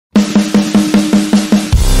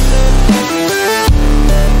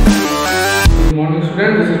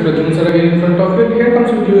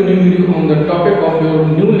a new video on the topic of your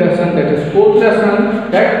new lesson, that is fourth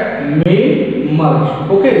lesson, that mail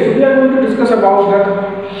merge. Okay, so we are going to discuss about that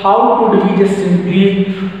how could we just simply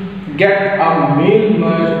get a mail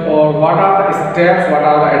merge, or what are the steps, what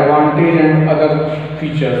are the advantage and other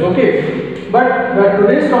features. Okay, but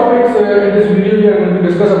today's topics in this video we are going to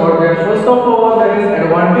discuss about that. First of all, that is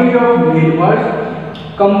advantage of mail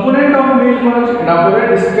merge, component of mail merge, and after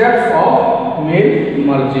that steps of mail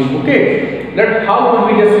merging. Okay, that how could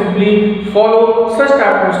we just simply follow such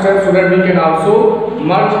type of steps so that we can also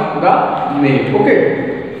merge the mail. Okay,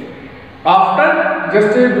 after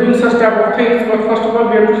just doing such type of things, but first of all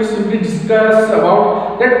we have to just simply discuss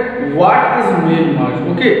about that what is mail merge.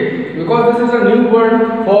 Okay, because this is a new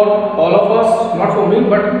word for all of us, not for me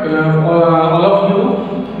but all of you,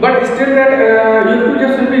 but still that you have to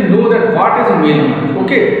just simply know that what is mail merge.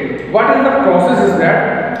 Okay, what is the process is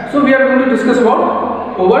that, so we are going to discuss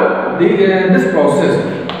about over this process.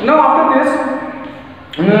 Now after this,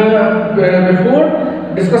 before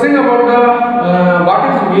discussing about the what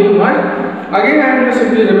is mail merge, again I am just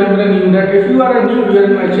simply remembering you that if you are a new viewer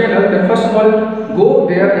in my channel, then first of all go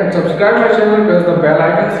there and subscribe my channel, press the bell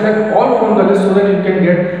icon, select all from the list so that you can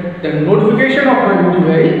get the notification of my video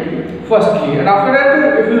very firstly. And after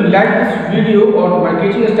that, if you like this video or my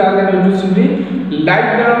teaching style, then you have to simply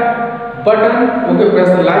like the button. Okay, press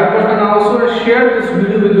the like button also, and share this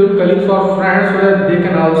video with your colleagues or friends so that they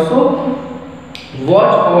can also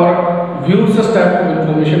watch or view such type of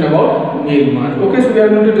information about mail merge. Okay, so we are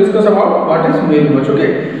going to discuss about what is mail merge.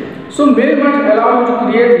 Okay, so mail merge allows you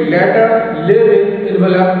to create letter, label,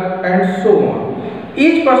 envelope and so on,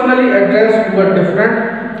 each personally addressed to a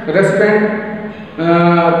different recipient.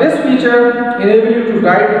 This feature enables you to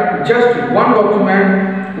write just one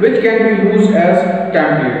document which can be used as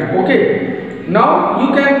template. Okay, now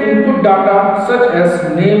you can input data such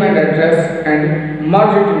as name and address and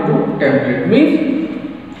merge it into template. Means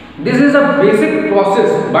this is a basic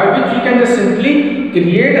process by which we can just simply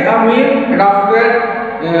create a mail, and after that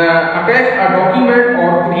attach a document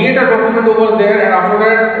or create a document over there, and after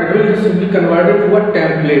that it will just simply convert it to a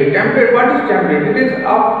template. Template, what is template? It is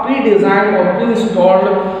a pre-designed or pre-installed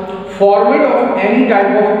format of any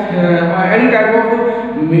type of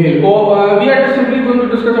mail. Or we are just simply going to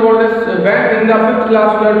discuss about this when in the 5th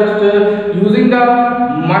class we are just using the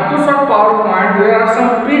Microsoft PowerPoint. There are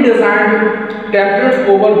some pre-designed templates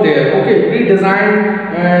over there. Okay,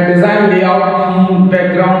 pre-designed design layout, theme,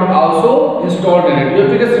 background also installed in it. You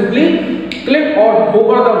have to just simply click or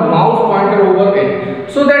hover the mouse pointer over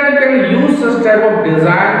it so that you can use such type of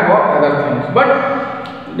design or other things. But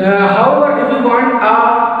however, if you want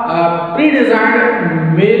a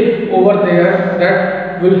pre-designed mail over there,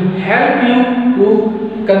 that will help you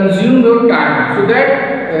to consume your time, so that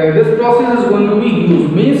this process is going to be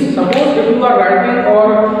used. Means suppose if you are writing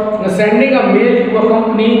or sending a mail to a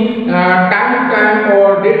company time to time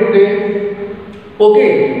or day to day,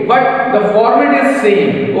 okay, but the format is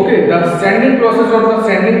same. Okay, the sending process or the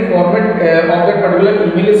sending format of that particular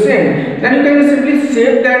email is same, then you can simply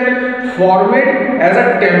save that format as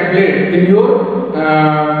a template in your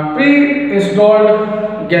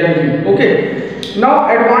pre-installed gallery. Okay, now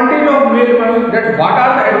advantage of mail merge, that what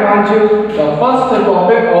are the advantages? The first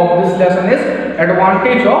topic of this lesson is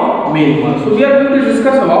advantage of mail merge. So we are going to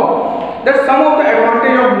discuss about that some of the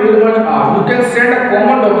advantage of mail merge are: you can send a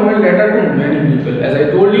common document letter to many people. As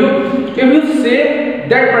I told you, if you save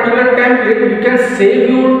that particular template, you can save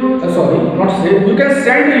your you can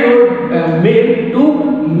send your mail to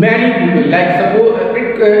many people. Like suppose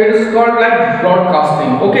it is called like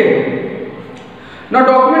broadcasting. Okay, now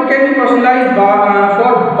document can be personalized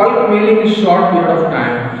for bulk mailing in short period of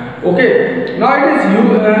time. Okay, now it is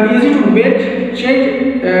easy to make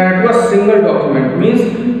change to a single document. Means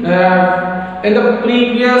in the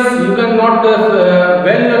previous you cannot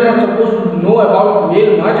when you are not supposed to know about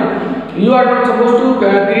mail merge, you are not supposed to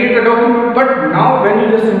create a document, but now when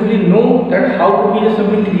you just simply know that how to be just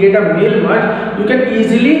simply create a mail merge, you can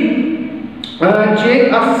easily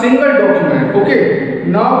change a single document. Okay,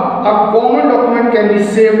 now a common document can be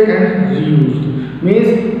saved and reused.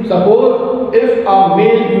 Means suppose if a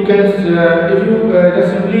mail you can if you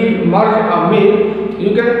just simply merge a mail,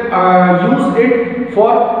 you can use it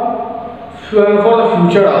for the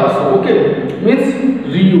future also. Okay, means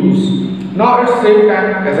reuse. Now it's save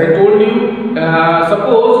time. As I told you,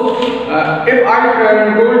 suppose if I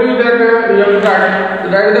told you that you have to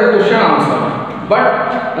write the question answer, but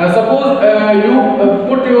suppose you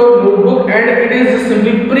put your notebook and it is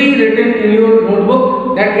simply pre-written in your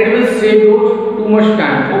notebook, then it will save you too much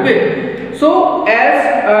time. Okay, so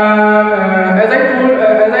as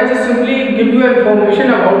I just simply give you information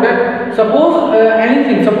about that, suppose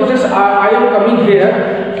anything, suppose just I am coming here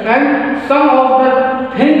and some of the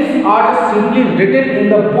things are just simply written in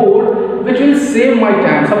the board which will save my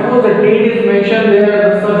time. Suppose the date is mentioned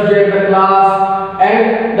there, the subject, the class,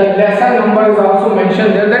 and the lesson number is also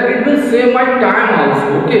mentioned there, that it will save my time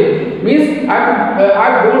also. Okay, means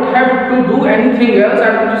I don't have to do anything else.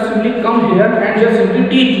 I have to just simply come here and just simply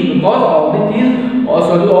teach you, because all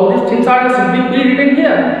these things are just simply pre-written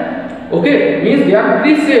here. Okay, means they are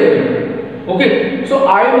pre-saved. Okay, so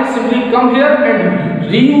I will simply come here and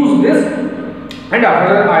reuse this, and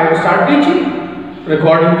after that I will start teaching,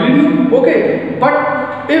 recording video. Okay, but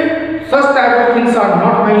if such type of things are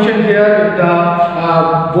not mentioned here, if the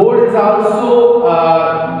board is also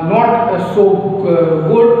not so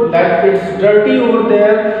good, like it's dirty over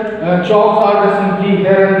there, chalks are just simply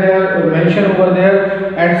here and there mentioned over there,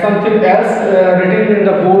 and something else written in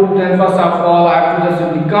the board, then first of all I have to just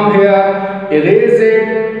simply come here, erase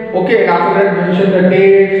it. Okay, after that mention the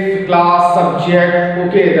date, class, subject,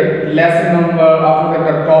 okay, the lesson number, after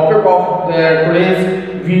that the topic of today's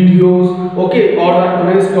videos, okay, or the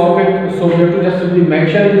today's topic. So we have to just simply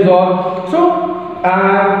mention this all. So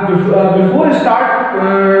before I start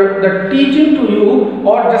the teaching to you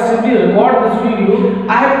or just simply record this video,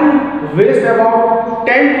 I have to waste about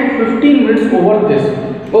 10 to 15 minutes over this.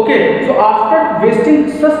 Okay, so after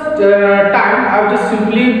wasting such time, I have just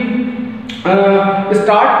simply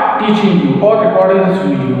start teaching you or recording this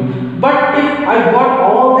video. But if I got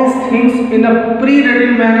all these things in a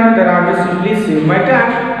pre-written manner, then I just simply save my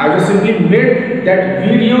time. I just simply made that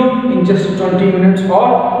video in just 20 minutes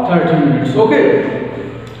or 30 minutes. Okay,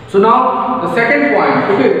 so now the second point.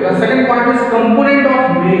 Okay, the second point is component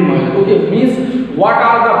of mail merge. Okay, means what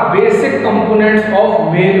are the basic components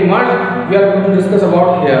of mail merge we are going to discuss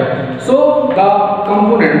about here. So the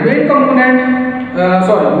component, main document,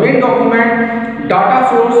 data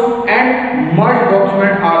source, and merge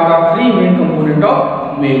document are the three main component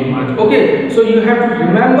of mail merge. Okay, so you have to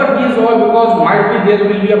remember these all, because might be there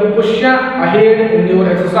will be a question ahead in your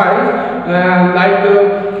exercise,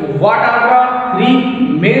 what are the three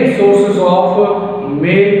main sources of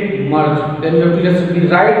mail merge. Then you have to just simply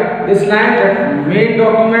write this line, that main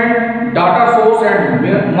document, data source, and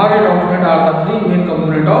merge document are the three main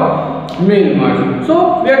component of mail merge.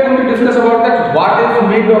 So we are going to discuss about that, what is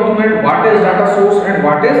main document, what is data source, and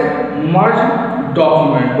what is merge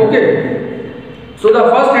document. Okay, so the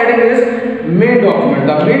first heading is main document.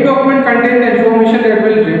 The main document contains the information that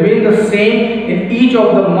will remain the same in each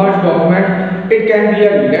of the merge document. It can be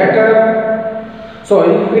a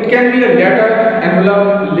letter,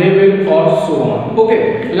 envelope, label, or so on.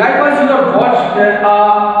 Okay, likewise you have watched a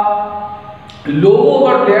logo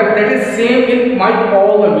over there that is same in my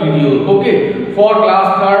all the videos. Okay, for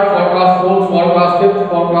class 3rd, for class 4th, for class 5th,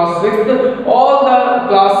 for class 6th, all the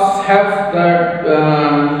classes have that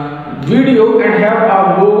video and have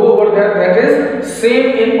a logo over there that is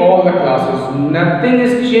same in all the classes. Nothing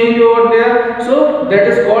is changed over there. So that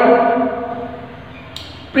is called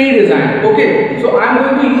pre-design. Okay, so I am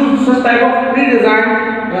going to use such type of pre-design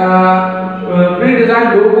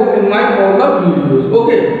logo in my all the videos.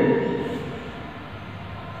 Okay,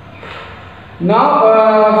 now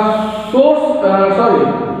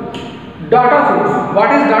data source. What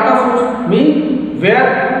is data source mean? Where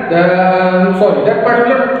that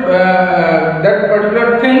particular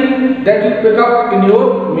thing that you pick up in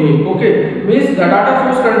your mail. Okay, means the data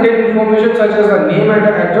source contains information such as the name and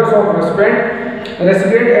the address of recipient, and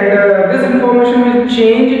this information will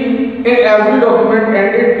change in every document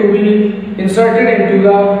and it to be inserted into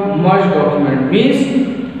the merge document. Means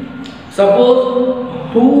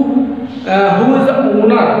suppose who is the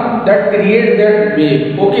owner that creates that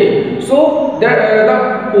mail. Okay, so that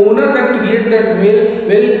the owner that creates that mail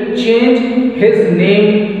will change his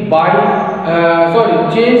name by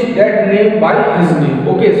change that name by his name.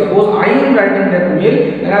 Okay, suppose I am writing that mail,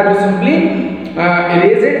 then I just simply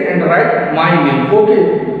erase it and write my name. Okay,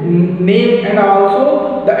 name and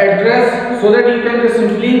also the address, so that you can just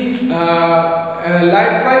simply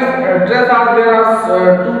likewise address there are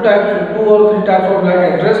two or three types of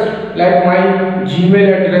like address, like my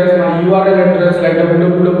Gmail address, my URL address, like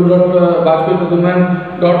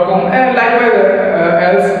www.bajpayeepradyuman.com, and likewise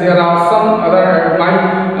else there are some other my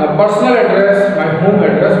personal address, my home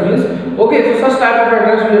address means. Okay, so such type of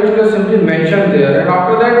address we have to just simply mention there, and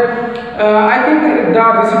after that I think the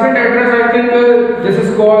recipient address, I think this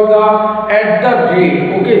is called the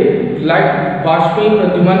 @. Okay, like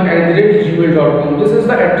bajpayeepradyuman@gmail.com. This is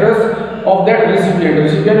the address of that recipient.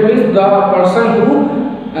 Recipient means the person who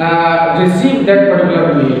received that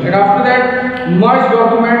particular mail. And after that, merge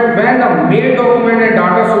document. When the mail document and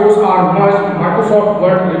data source are merged, Microsoft Microsoft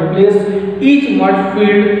Word replace each merge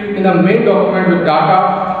field in the main document with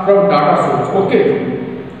data from data source. Okay.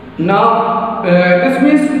 Now this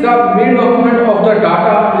means the main document of the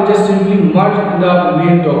data will just simply merge in the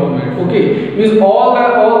main document. Okay, means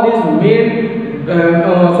all these main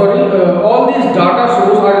all these data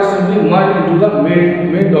sources are simply merged into the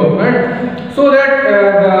main document, so that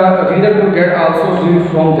the reader will get also read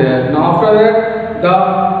from there. Now after that, the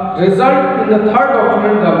result in the third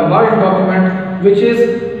document, the merged document, which is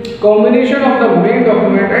combination of the main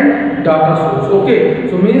document and data source. Okay,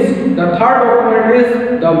 so means the third document is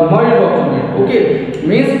the merge document. Okay,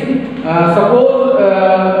 means suppose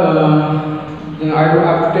I will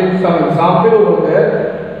have to take some example over there.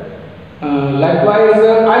 Likewise,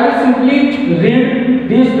 I will simply read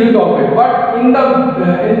these three topics, but in the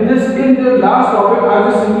last topic I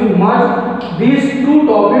will simply merge these two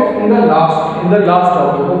topics in the last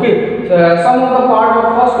topic. Okay, so some of the part of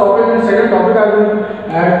first topic and second topic I will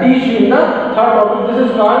teach in the third topic. This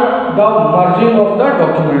is called the merging of the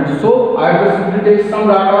document. So I will simply take some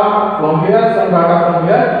data from here, some data from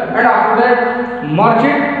here, and after that merge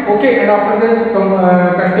it. Okay, and after that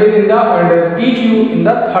contain in the and teach you in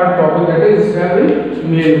the third topic, that is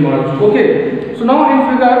mail merge. Okay, so now in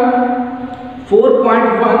figure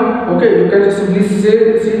 4.1, okay, you can just simply see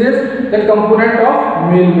this, that component of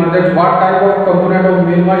mail merge, that what type of component of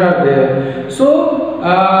mail merge are there. So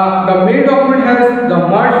the main document has the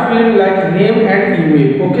merge field like name and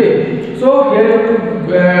email. Okay, so here you have to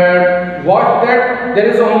watch that there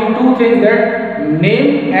is only two things, that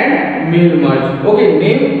name and mail merge. Okay,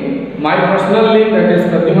 name, my personal name, that is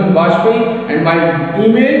Pradyuman Bajpayee, and my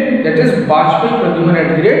email, that is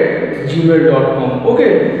bajpayeepradyuman@gmail.com.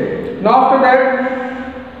 Okay. Now after that,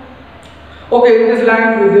 okay, in this line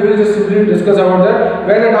they will just simply discuss about that.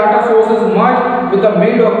 When the data source is merged with the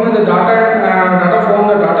main document, the data from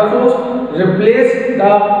the data source replace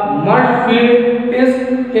the merge field is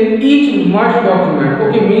in each merge document.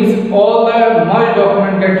 Okay, means all the merge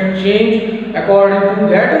document get changed according to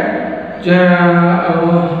that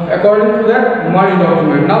merge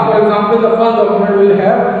document. Now for example, the first document will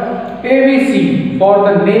have ABC for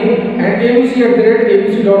the name and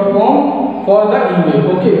abc@abc.com for the email.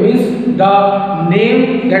 Okay, means the name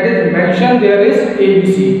that is mentioned there is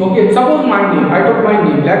ABC. Okay, suppose my name, I took my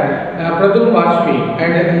name like Pradyuman Bajpayee,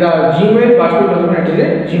 and in the Gmail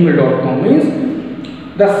bajpayeepradyuman@gmail.com, means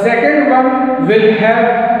the second one will have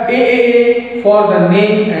AAA for the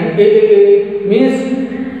name, and AAA means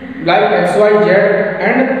like XYZ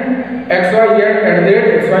and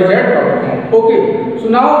XYZ@xyz.com. Okay, so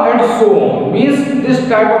now and so on, means this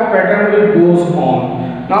type of pattern will goes on.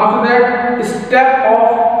 Now after that, step of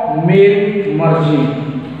mail merging.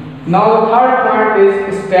 Now the third point is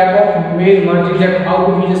step of mail merging, that how do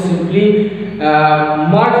we just simply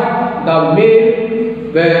merge the mail,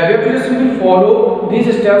 where we have to just simply follow these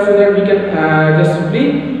steps so that we can just simply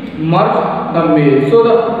merge the mail. So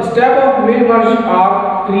the step of mail merge are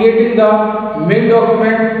creating the main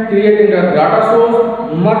document, creating the data source,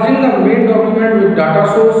 merging the main document with data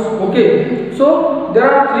source. Okay, so there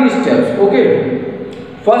are three steps. Okay,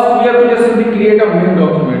 first we have to just simply create a main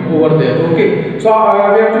document over there. Okay, so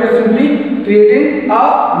we have to just simply creating a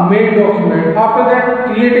main document. After that,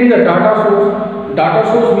 creating the data source. Data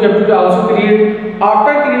source we have to also create.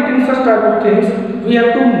 After creating such type of things, we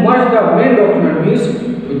have to merge the main document, means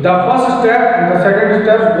the first step and the second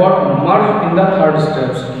step got merged in the third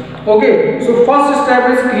steps. Okay, so first step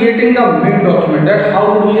is creating the main document. That how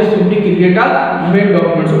do we just simply create a main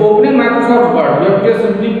document? So opening Microsoft Word, you have to just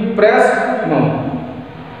simply press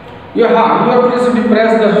you have to just simply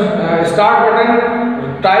press the start button,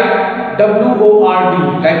 type WORD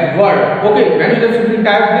like Word. Okay, when you just simply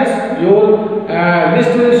type this, your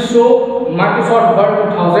list will show Microsoft Word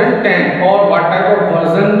 2010 or what type of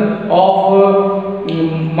version of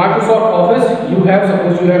Microsoft Office you have.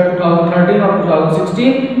 Suppose you have 2013 or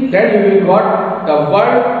 2016, then you will got the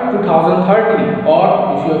Word 2013, or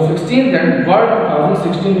if you have 16, then Word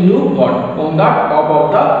 2016 you got on the top of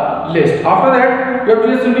the list. After that, you have to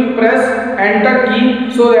simply press enter key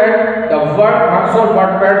so that the Microsoft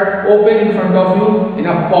WordPad open in front of you in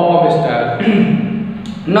a pop-up style.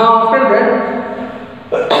 Now after that,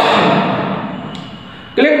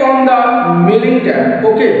 click on the mailing tab.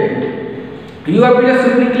 Okay, you have to just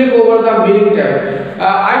simply click over the mailing tab.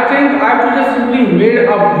 I think I have to just simply made a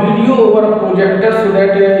video over a projector so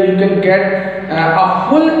that you can get a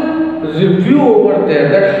full review over there,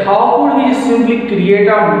 that how could we simply create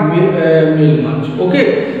a mail merge. Okay,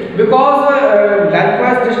 because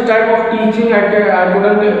likewise this type of teaching I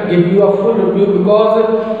couldn't give you a full review, because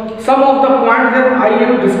some of the points that I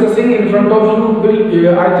am discussing in front of you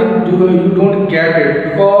will I think you don't get it,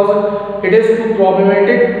 because it is too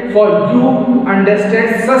problematic for you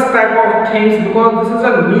understand such type of things, because this is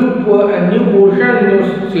a new portion in your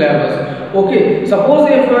syllabus. Okay, suppose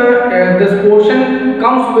if this portion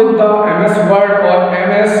comes with the MS Word or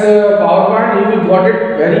MS PowerPoint, you will got it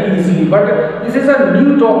very easily, but this is a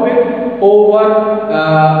new topic over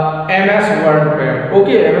MS WordPad.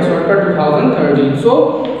 Okay, MS WordPad 2013. So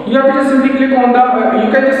you have to just simply click on the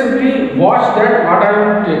you can just simply watch that what I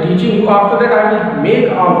am teaching you. After that I will make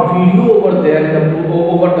a video over there in the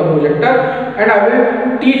over the projector, and I will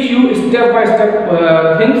teach you step by step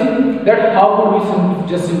things that how could we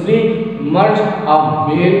just simply merge a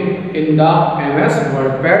mail in the MS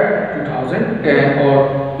WordPad 2010 or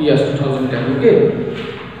yes 2010.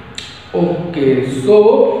 Okay, so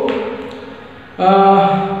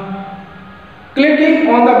clicking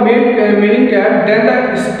on the mailing tab, then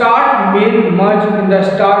the start mail merge in the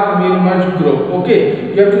start mail merge group. Okay,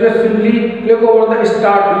 you have to just simply click over the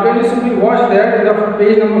start. You can just simply watch there in the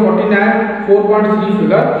page number 49 4.3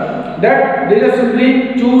 figure that they just simply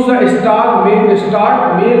choose the start mail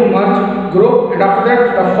merge group, and after that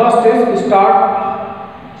the first is start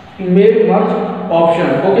mail merge option.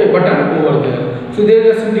 Okay, button over there. So they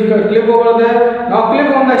just simply click over there. Now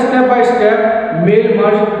click on the step by step mail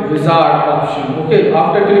merge wizard option. Okay,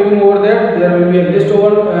 after clicking over there, there will be a list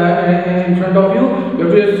over in front of you. You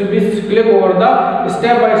have to just simply click over the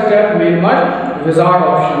step by step mail merge wizard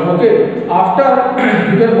option. Okay, after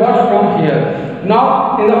you can watch from here.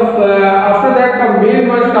 Now in the after that the mail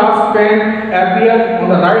merge task pane appear on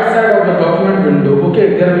the right side of the document window.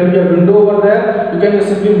 Okay, there will be a window over there. You can just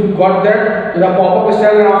simply got that with a pop-up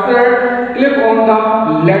style, and after that click on the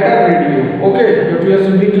letter radio. Okay, you have to just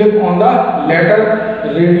simply click on the letter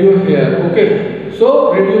radio here. Okay,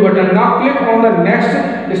 so radio button. Now click on the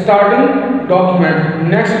next starting document.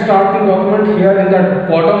 Next starting document here in the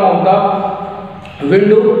bottom of the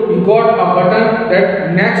window you got a button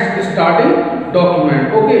that next starting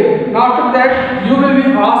document. Okay, now after that you will be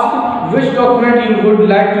asked which document you would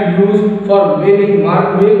like to use for mail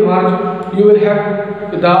merge. You will have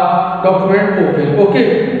the document open. Okay,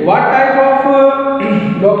 what type of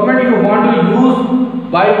document you want to use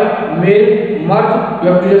by mail merge, you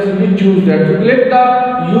have to just simply choose that. So click the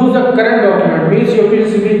use the current document, means you have to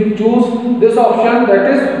just simply choose this option, that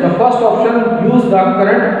is the first option, use the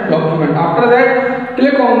current document. After that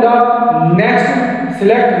click on the next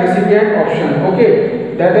select recipient option. Okay,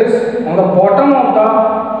 that is on the bottom of the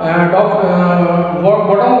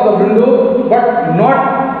bottom of the window, but not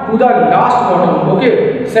to the last bottom. Okay,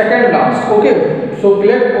 second last. Okay, so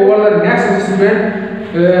click over the next recipient.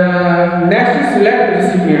 Next select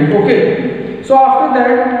recipient. Okay, so after that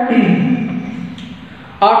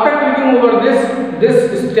after clicking over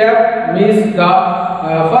this step means the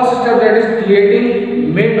first step, that is creating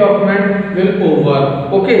main document, will over.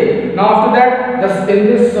 Okay, now after that in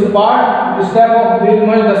this part, the step of mail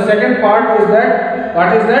merge, the second part is that what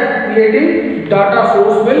is that creating data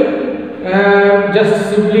source will just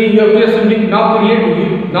simply you have to simply now you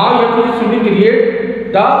have to simply create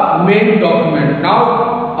the main document. Now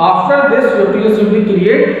after this you have to simply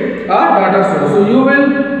create a data source. So you will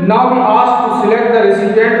now be asked to select the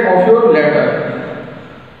recipient of your letter.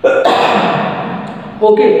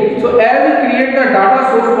 Okay, so as we create the data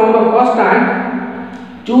source from the first time,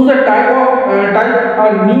 choose a type a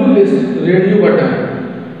new list radio button.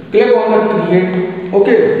 Click on the create.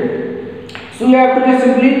 Okay, so you have to just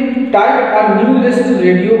simply type a new list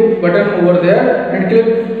radio button over there and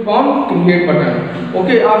click on create button.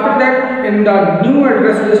 Okay, after that in the new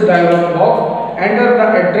address list dialog box, enter the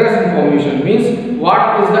address information, means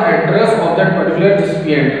what is the address of that particular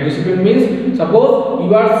recipient. Recipient means suppose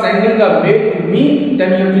you are sending the mail to me, then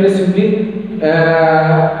you have to just simply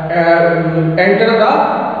enter the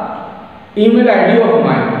email ID of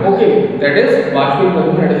mine. Okay, that is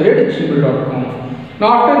vajpayee@gmail.com. Now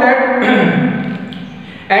after that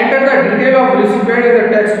enter the detail of recipient in the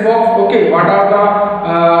text box. Okay, what are the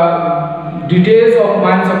details of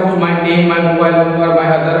mine? Suppose my name, my mobile number, my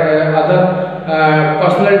other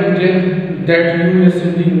personal details that you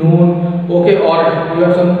simply known. Okay, or you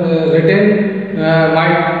have some written my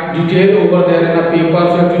detail over there in a paper,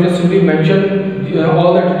 so you have to just simply mention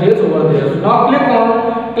all the details over there. So now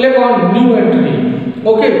click on new entry.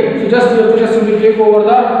 Okay, so just you have to just simply click over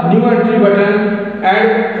the new entry button and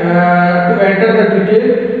to enter the detail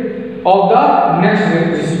of the next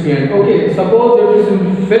recipient. Okay, suppose you have to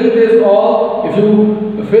simply fill this all. If you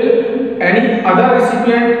fill any other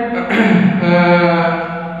recipient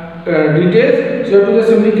details, so you have to just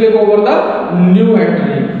simply click over the new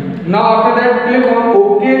entry. Now after that click on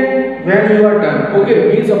OK when you are done. Okay,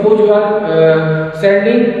 means suppose you are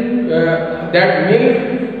sending that mail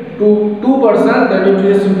to two persons, then you have to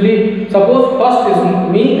just simply suppose first is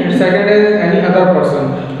me and second is any other person.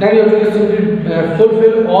 Then you have to just simply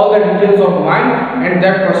fulfill all the details of mine and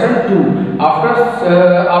that person too. After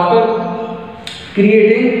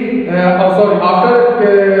creating after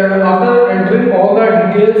entering all the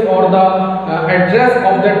details or the address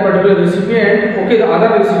of that particular recipient, okay, the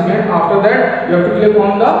other recipient, after that you have to click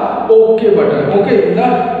on the OK button. Okay,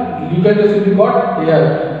 you can just simply got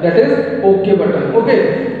here, that is OK button. Okay,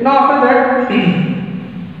 now after that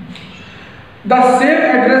the save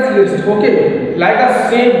address list, okay, like a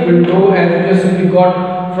save window, as you just simply got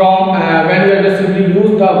from when you just simply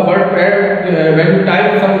use the WordPad, when you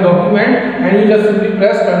type some document and you just simply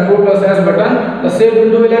press Ctrl+S button, the save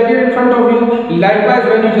window will appear in front of you. Likewise,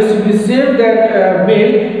 when you just simply save that mail,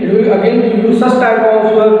 it will again give you such type of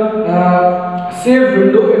save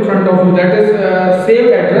window in front of you, that is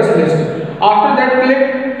save address list. After that,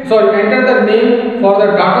 enter the name for the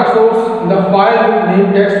data source in the file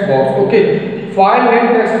name text box. Okay, file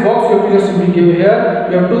name text box, you have to just simply give here,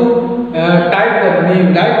 you have to type the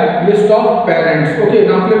name like list of parents. Okay,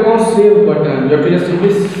 now click on save button, you have to just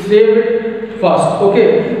simply save it first.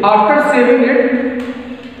 Okay, after saving it,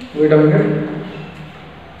 wait a minute.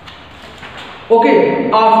 Okay,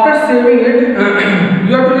 after saving it,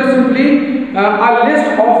 you have to just simply a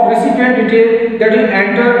list of recipient detail that you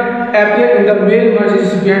enter appear in the mail merge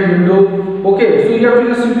recipient window. Okay, so you have to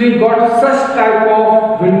just simply got such type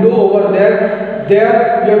of window over there.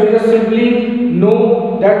 There you have to just simply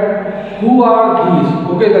know that who are these.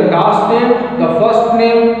 Okay, the last name, the first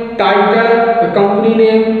name, title, the company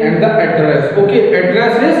name and the address. Okay,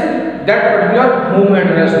 address is that particular home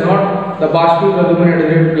address, not the Bashpi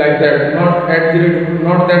Pradyuman like that, not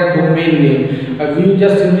that domain name. We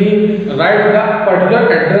just simply write the particular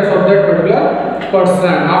address of that particular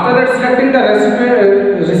person. After that, selecting the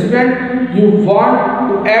recipient you want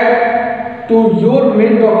to add to your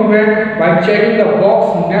main document by checking the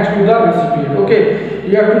box next to the recipient. Okay,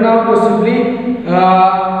 you have to now just simply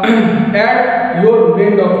add your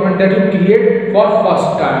main document that you create for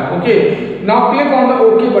first time. Okay, now click on the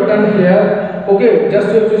OK button here. Okay, just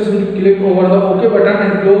you have to simply click over the OK button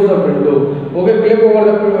and close the window. Okay, click over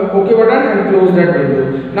the OK button and close that window.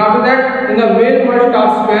 Now after that, in the mail merge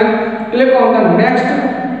task pane, click on the next,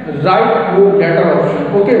 write your letter option.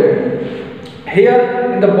 Okay, here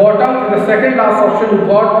in the bottom, in the second last option, you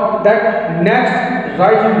got that next,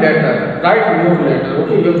 write your letter.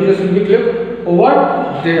 Okay, you have to just simply click over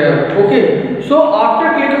there. Okay, so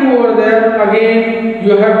after clicking over there, again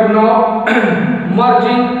you have to now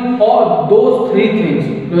merging all those three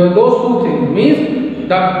things, those two things, means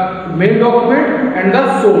the main document and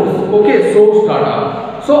the source. Okay, source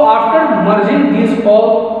data. So after merging these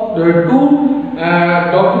all two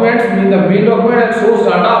documents, mean the main document and source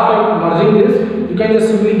data, after merging this, you can just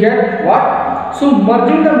simply get what? So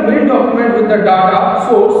merging the main document with the data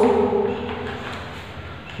source.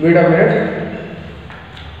 Wait a minute.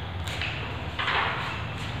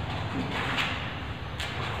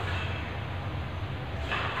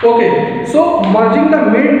 Okay, so merging the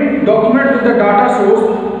main document with the data source,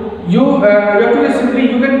 you have to just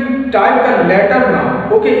simply, you can type the letter now.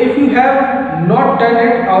 Okay, if you have not done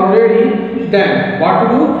it already, then what to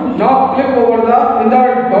do? Now click over in the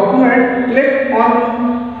document, click on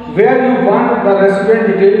where you want the recipient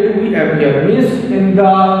detail to be appear, means in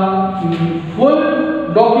the full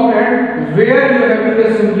document where you have to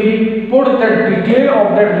just simply put the detail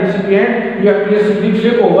of that recipient, you have to just simply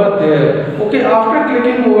click over there. Okay, after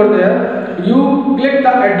clicking over there, you click the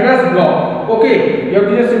address block. Okay, you have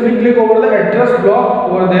to just simply click over the address block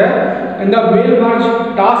over there in the mail merge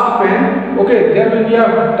task pane. Okay, there will be a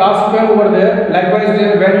task pane over there. Likewise,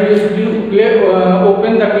 when you just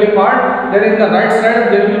open the clip art, then in the right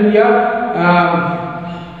side there will be a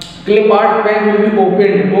clip art pane will be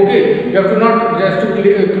opened. Okay, you have to not just to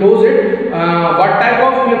close it. What type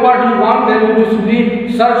of clip art you want, then you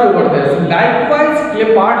simply search over there. So likewise,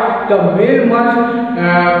 clip art, the mail merge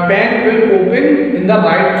pane will open in the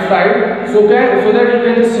right side, so that you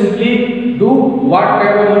can just simply do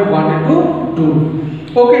whatever you wanted to do.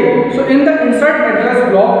 Okay, so in the insert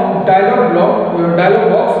address block, dialog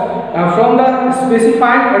box, from the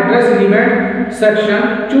specifying address element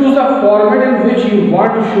section, choose the format in which you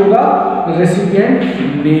want to show the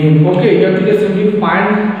recipient name. Okay, you have to just simply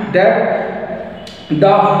find that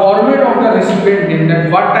the format of the recipient name,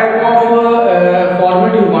 that what type of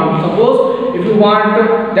format you want. Suppose if you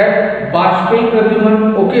want that Bashpi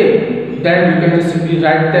Pradyuman, okay, then you can just simply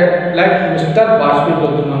write that like Mr. Bashpi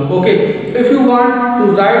Pradyuman. Okay, if you want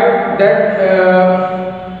to write that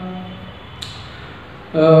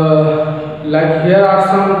Like here are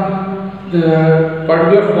some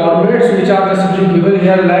particular formats which are just simply given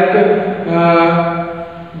here, like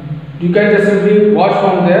you can just simply watch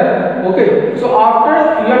from there. Okay, so after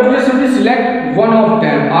you have to just simply select one of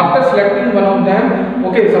them. After selecting one of them,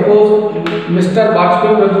 okay, suppose Mr.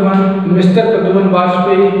 Bajpayee Pradyuman, Mr. Pradyuman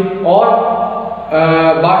Bajpayee, or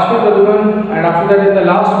Bajpayee Pradyuman, and after that in the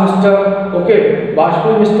last Mr. Okay,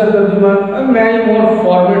 Bajpayee Mr. Pradyuman, and many more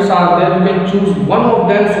formats are there. You can choose one of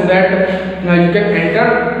them so that you can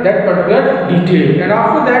enter that particular detail, and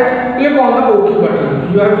after that click on the OK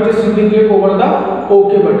button. You have to just simply click over the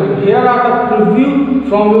OK button. Here are the preview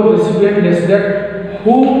from your recipient list, that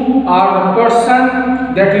who are the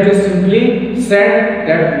person that you just simply send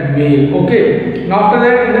that mail. Okay, now after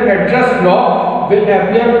that in the address block will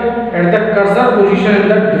appear at the cursor position in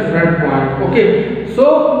the different point. Okay,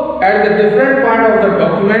 so at the different point of the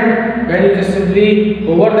document, when you just simply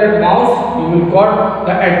over that mouse, you will got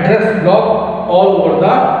the address block all over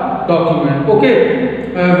the document. Okay,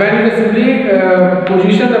 when you simply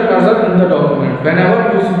position the cursor in the document,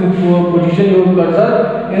 whenever you simply position your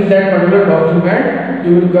cursor in that particular document,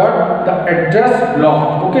 you will got the address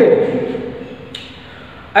block. Okay,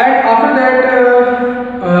 and after that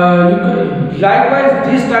you can, likewise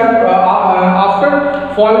this type after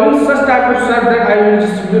following such type of step that I will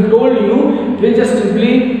just simply told you, will just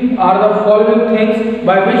simply are the following things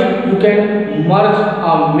by which you can merge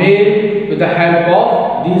a mail with the help of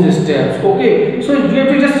these steps. Okay, so you have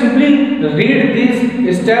to just simply read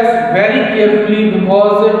these steps very carefully,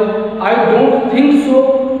 because I don't think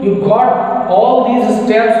so you got all these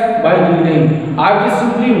steps by reading. I just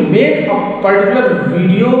simply make a particular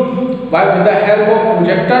video with the help of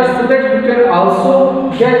projector, so that you can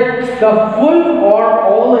also get the full or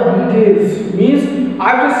all the details. Means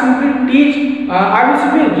I just simply teach, I will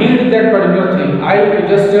simply read that particular thing. I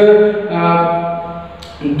just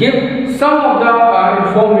give some of the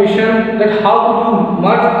information that how to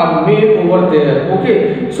merge a mail over there.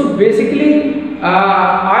 Okay, so basically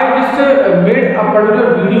I just made a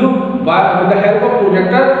particular video with the help of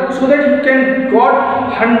projector, so that you can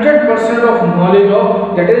got 100% of knowledge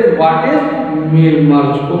of that is what is mail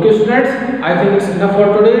merge. Okay students, I think it's enough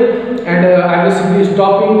for today, and I will simply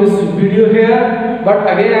stopping this video here. But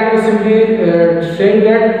again I will simply saying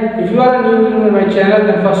that if you are new in my channel,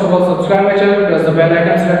 then first of all subscribe my channel, press the bell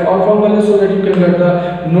icon, select all from the list, so that you can get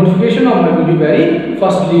the notification of my video very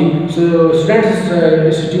firstly. So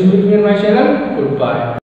students, stay tuned with me on my channel.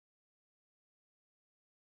 Goodbye.